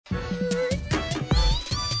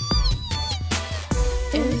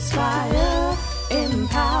inspire,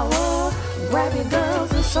 empower, grab your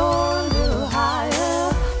girls and soar a little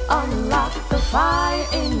higher. Unlock the fire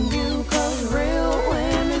in you, cause real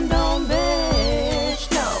women don't bitch,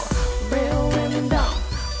 no. Real women don't,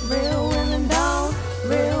 real women don't,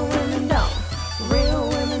 real women don't, real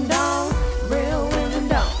women don't, real women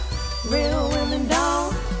don't, real women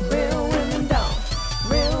don't, real women don't,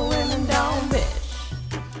 real women don't bitch.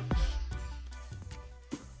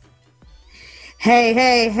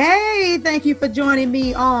 Hey, thank you for joining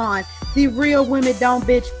me on the Real Women Don't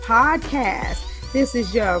Bitch podcast. This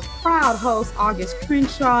is your proud host, August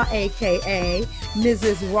Crenshaw, aka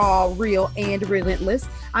Mrs. Raw, Real, and Relentless.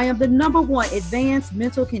 I am the #1 advanced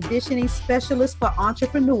mental conditioning specialist for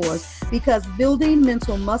entrepreneurs because building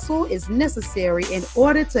mental muscle is necessary in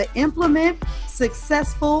order to implement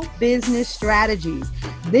successful business strategies.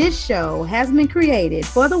 This show has been created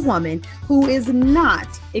for the woman who is not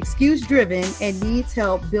excuse-driven and needs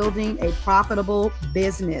help building a profitable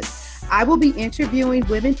business. I will be interviewing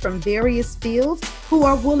women from various fields who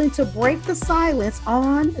are willing to break the silence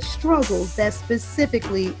on struggles that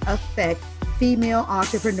specifically affect female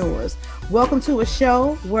entrepreneurs. Welcome to a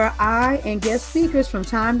show where I and guest speakers from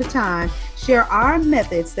time to time share our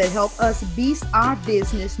methods that help us beast our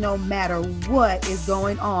business no matter what is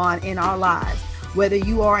going on in our lives. Whether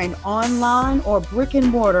you are an online or brick and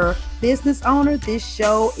mortar business owner, this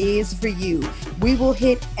show is for you. We will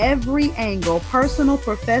hit every angle, personal,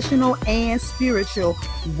 professional, and spiritual.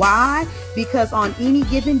 Why? Because on any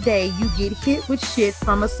given day, you get hit with shit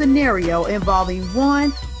from a scenario involving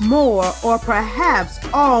one, more, or perhaps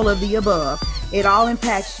all of the above. It all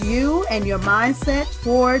impacts you and your mindset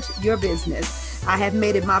towards your business. I have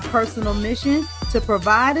made it my personal mission to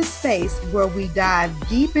provide a space where we dive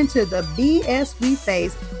deep into the BS we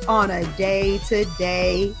face on a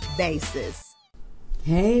day-to-day basis.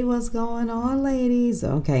 Hey, what's going on, ladies?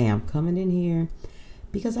 Okay, I'm coming in here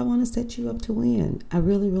because I want to set you up to win. I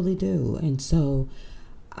really do. And so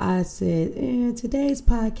I said, today's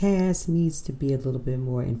podcast needs to be a little bit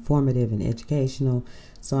more informative and educational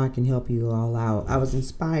so I can help you all out. I was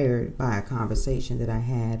inspired by a conversation that I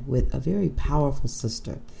had with a very powerful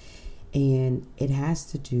sister, and it has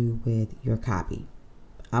to do with your copy.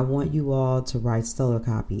 I want you all to write stellar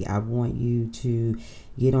copy. I want you to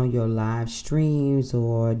get on your live streams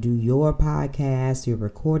or do your podcast, your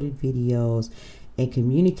recorded videos, and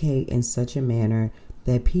communicate in such a manner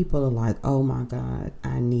that people are like, oh my God,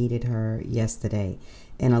 I needed her yesterday.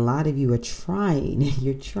 And a lot of you are trying,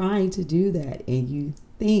 you're trying to do that, and you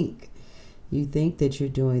think that you're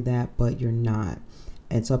doing that, but you're not.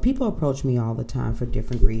 And so people approach me all the time for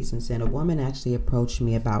different reasons. And a woman actually approached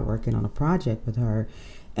me about working on a project with her.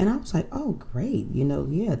 And I was like, oh, great.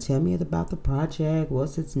 Tell me about the project.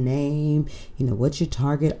 What's its name? What's your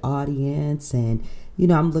target audience? And,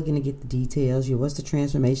 I'm looking to get the details. What's the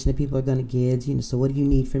transformation that people are going to get? So what do you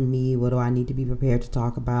need from me? What do I need to be prepared to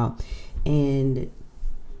talk about? And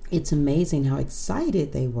it's amazing how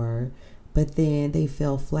excited they were. But then they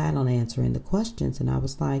fell flat on answering the questions. And I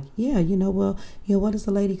was like, what is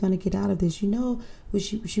the lady going to get out of this? she's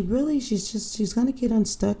going to get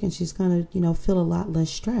unstuck, and she's going to, feel a lot less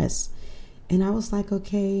stress. And I was like,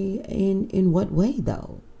 okay, in what way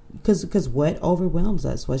though? Because what overwhelms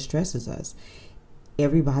us, what stresses us?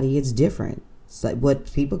 Everybody is different. So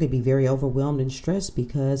what people could be very overwhelmed and stressed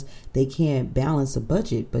because they can't balance a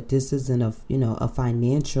budget, but this isn't a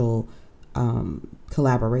financial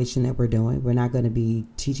collaboration that we're doing. We're not going to be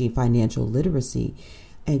teaching financial literacy.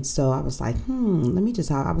 And so I was like,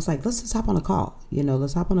 let's just hop on a call,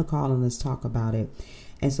 let's hop on a call and let's talk about it.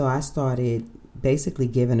 And so I started basically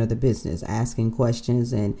giving her the business, asking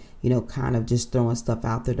questions and, kind of just throwing stuff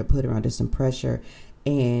out there to put her under some pressure.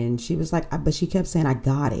 And she was like, but she kept saying, I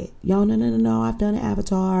got it. Yo, no, I've done an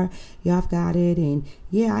avatar. Yeah, I've got it. And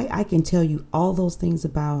yeah, I can tell you all those things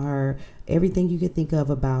about her, everything you could think of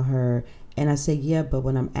about her. And I said, yeah, but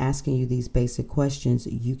when I'm asking you these basic questions,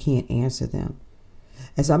 you can't answer them.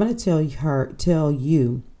 And so I'm going to tell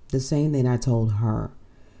you the same thing I told her.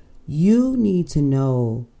 You need to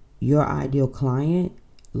know your ideal client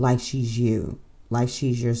like she's you, like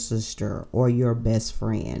she's your sister or your best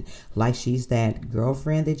friend, like she's that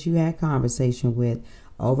girlfriend that you had conversation with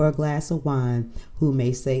over a glass of wine who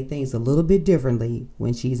may say things a little bit differently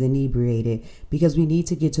when she's inebriated, because we need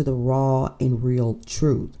to get to the raw and real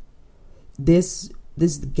truth. This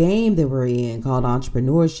game that we're in called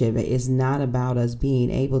entrepreneurship is not about us being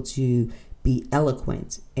able to be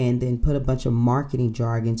eloquent and then put a bunch of marketing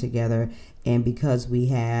jargon together. And because we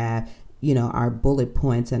have, our bullet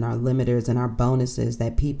points and our limiters and our bonuses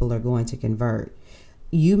that people are going to convert.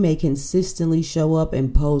 You may consistently show up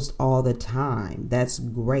and post all the time. That's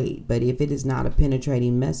great. But if it is not a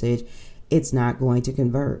penetrating message, it's not going to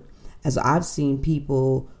convert. As I've seen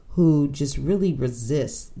people who just really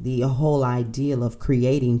resist the whole ideal of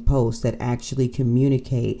creating posts that actually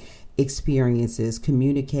communicate experiences,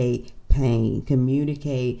 communicate pain,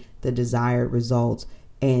 communicate the desired results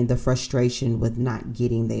and the frustration with not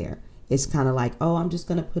getting there. It's kind of like, oh, I'm just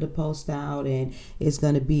going to put a post out and it's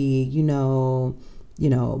going to be,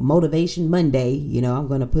 Motivation Monday, I'm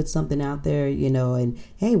going to put something out there, and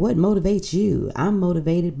hey, what motivates you? I'm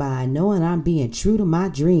motivated by knowing I'm being true to my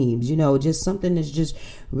dreams, just something that's just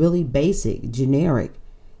really basic, generic.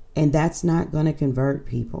 And that's not going to convert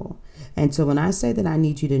people. And so when I say that I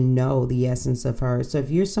need you to know the essence of her, so if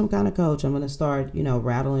you're some kind of coach, I'm going to start,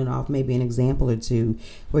 rattling off maybe an example or two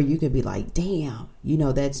where you could be like, damn,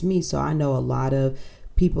 that's me. So I know a lot of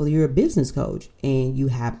people, you're a business coach and you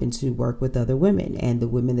happen to work with other women, and the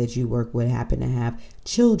women that you work with happen to have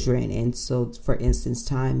children. And so, for instance,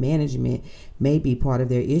 time management may be part of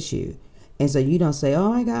their issue. And so you don't say, oh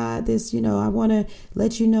my God, this, I want to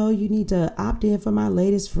let you know you need to opt in for my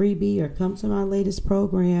latest freebie or come to my latest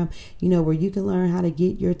program, where you can learn how to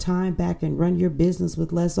get your time back and run your business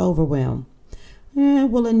with less overwhelm.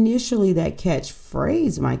 Well, initially that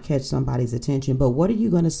catchphrase might catch somebody's attention, but what are you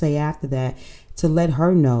going to say after that to let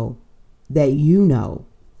her know that you know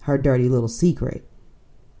her dirty little secret?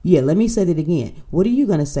 Yeah, let me say that again. What are you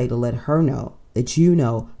going to say to let her know that you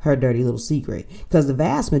know her dirty little secret? Because the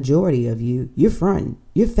vast majority of you're fronting,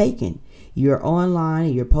 you're faking. You're online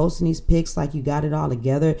and you're posting these pics like you got it all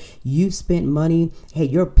together. You've spent money. Hey,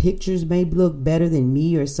 your pictures may look better than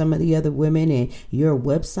me or some of the other women, and your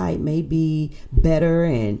website may be better,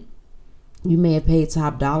 and you may have paid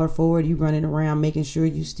top dollar for it. You running around making sure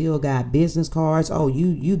you still got business cards. Oh,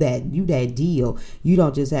 you that deal. You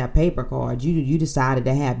don't just have paper cards. You decided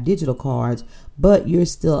to have digital cards, but you're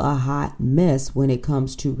still a hot mess when it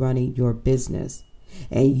comes to running your business.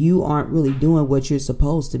 And you aren't really doing what you're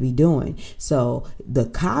supposed to be doing. So the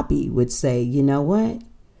copy would say, you know what?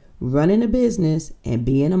 Running a business and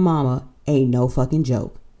being a mama ain't no fucking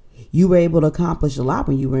joke. You were able to accomplish a lot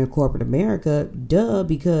when you were in corporate America,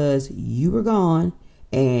 because you were gone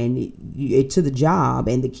and to the job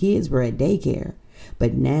and the kids were at daycare.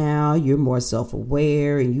 But now you're more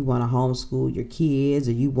self-aware and you want to homeschool your kids,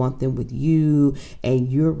 or you want them with you, and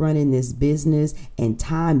you're running this business and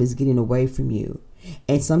time is getting away from you.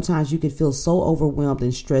 And sometimes you can feel so overwhelmed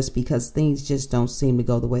and stressed because things just don't seem to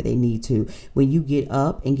go the way they need to. When you get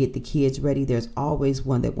up and get the kids ready, there's always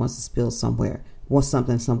one that wants to spill somewhere. Want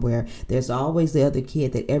something somewhere. There's always the other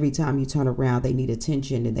kid that every time you turn around, they need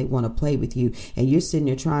attention and they want to play with you. And you're sitting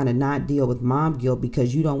there trying to not deal with mom guilt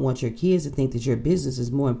because you don't want your kids to think that your business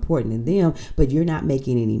is more important than them, but you're not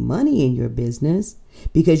making any money in your business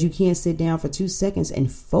because you can't sit down for 2 seconds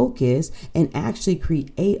and focus and actually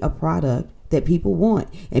create a product that people want.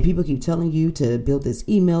 And people keep telling you to build this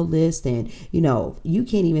email list, and you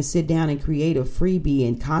can't even sit down and create a freebie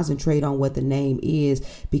and concentrate on what the name is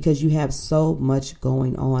because you have so much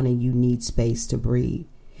going on and you need space to breathe.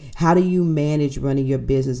 How do you manage running your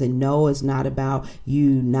business? And no, it's not about you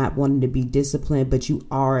not wanting to be disciplined, but you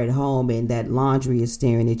are at home and that laundry is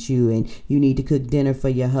staring at you, and you need to cook dinner for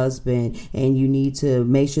your husband, and you need to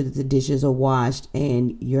make sure that the dishes are washed,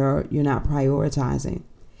 and you're not prioritizing.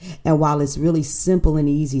 And while it's really simple and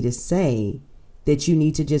easy to say that you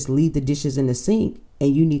need to just leave the dishes in the sink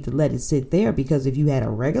and you need to let it sit there, because if you had a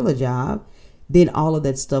regular job, then all of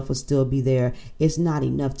that stuff will still be there. It's not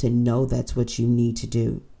enough to know that's what you need to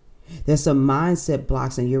do. There's some mindset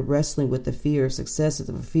blocks, and you're wrestling with the fear of success,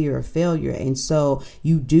 the fear of failure. And so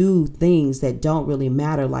you do things that don't really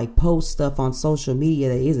matter, like post stuff on social media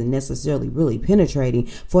that isn't necessarily really penetrating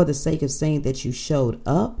for the sake of saying that you showed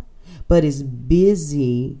up. But it's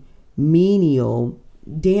busy, menial,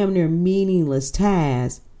 damn near meaningless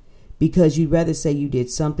tasks because you'd rather say you did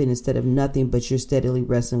something instead of nothing, but you're steadily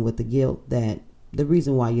wrestling with the guilt that the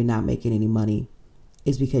reason why you're not making any money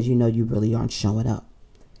is because you really aren't showing up.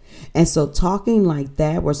 And so talking like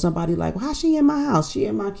that, where somebody like, well, how's she in my house? She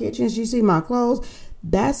in my kitchen? She see my clothes?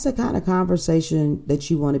 That's the kind of conversation that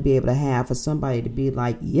you want to be able to have for somebody to be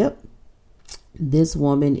like, yep, this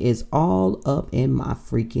woman is all up in my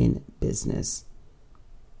freaking business.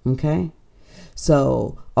 Okay.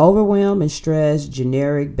 So overwhelm and stress,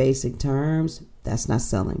 generic, basic terms, that's not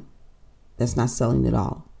selling. That's not selling at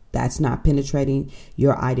all. That's not penetrating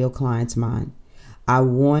your ideal client's mind. I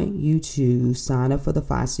want you to sign up for the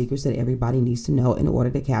 5 secrets that everybody needs to know in order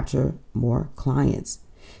to capture more clients.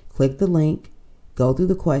 Click the link, go through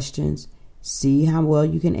the questions, see how well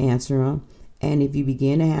you can answer them. And if you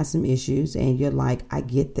begin to have some issues and you're like, I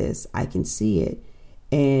get this, I can see it,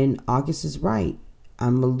 and August is right,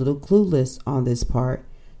 I'm a little clueless on this part,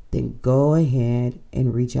 then go ahead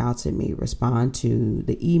and reach out to me. Respond to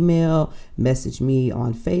the email, message me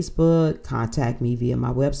on Facebook, contact me via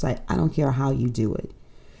my website. I don't care how you do it,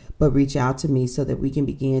 but reach out to me so that we can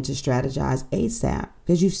begin to strategize ASAP,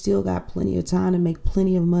 because you've still got plenty of time to make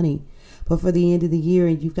plenty of money before the end of the year,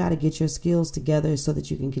 and you've got to get your skills together so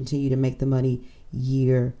that you can continue to make the money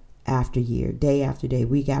year after year, day after day,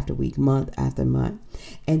 week after week, month after month.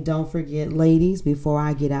 And don't forget, ladies, before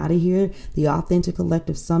I get out of here, the Authentic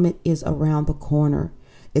Collective Summit is around the corner.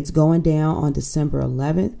 It's going down on December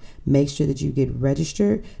 11th. Make sure that you get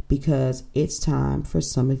registered, because it's time for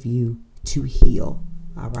some of you to heal.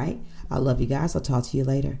 All right. I love you guys. I'll talk to you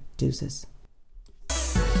later. Deuces.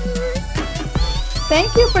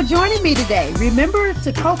 Thank you for joining me today. Remember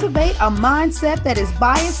to cultivate a mindset that is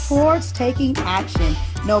biased towards taking action.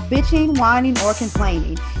 No bitching, whining, or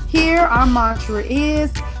complaining. Here, our mantra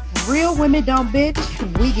is, real women don't bitch,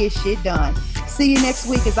 we get shit done. See you next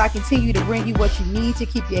week as I continue to bring you what you need to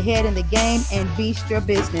keep your head in the game and beast your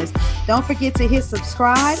business. Don't forget to hit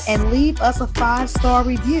subscribe and leave us a 5-star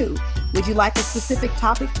review. Would you like a specific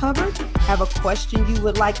topic covered? Have a question you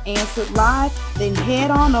would like answered live? Then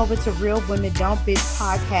head on over to realwomen.don't bitch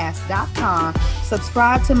podcast.com.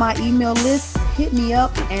 Subscribe to my email list, hit me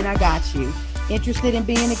up, and I got you. Interested in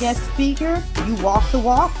being a guest speaker? You walk the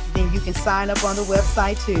walk? Then you can sign up on the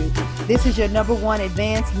website too. This is your #1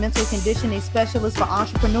 advanced mental conditioning specialist for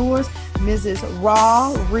entrepreneurs, Mrs.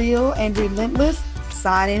 Raw, Real, and Relentless.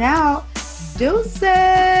 Signing out.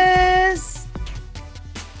 Deuces.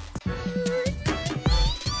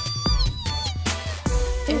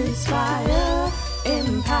 Inspire,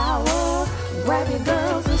 empower, grab your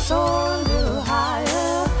girls and soar a little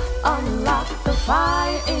higher. Unlock the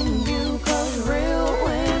fire in you, 'cause real